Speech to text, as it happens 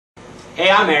Hey,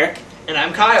 I'm Eric. And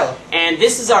I'm Kyle. And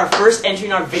this is our first entry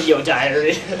in our video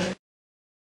diary.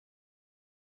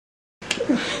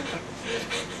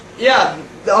 Yeah,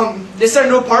 this is our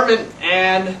new apartment,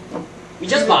 and we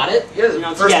just bought it, yeah, you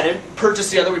know, first together.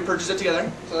 Purchased together, we purchased it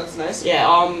together, so that's nice.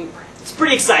 Yeah, it's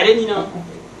pretty exciting, you know.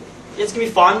 It's gonna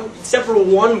be fun, except for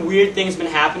one weird thing's been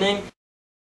happening.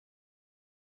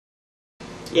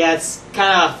 Yeah, it's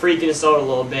kind of freaking us out a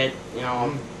little bit, you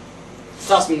know.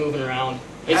 Stuff's been moving around.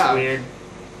 It's weird.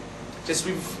 Just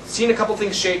we've seen a couple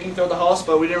things shaking throughout the house,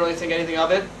 but we didn't really think anything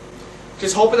of it.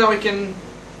 Just hoping that we can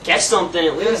catch something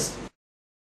at least.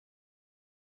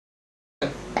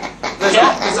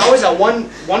 There's always that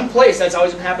one place that's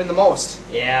always been happening the most.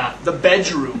 Yeah. The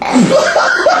bedroom. I'll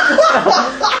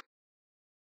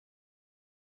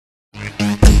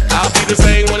be the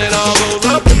same when it all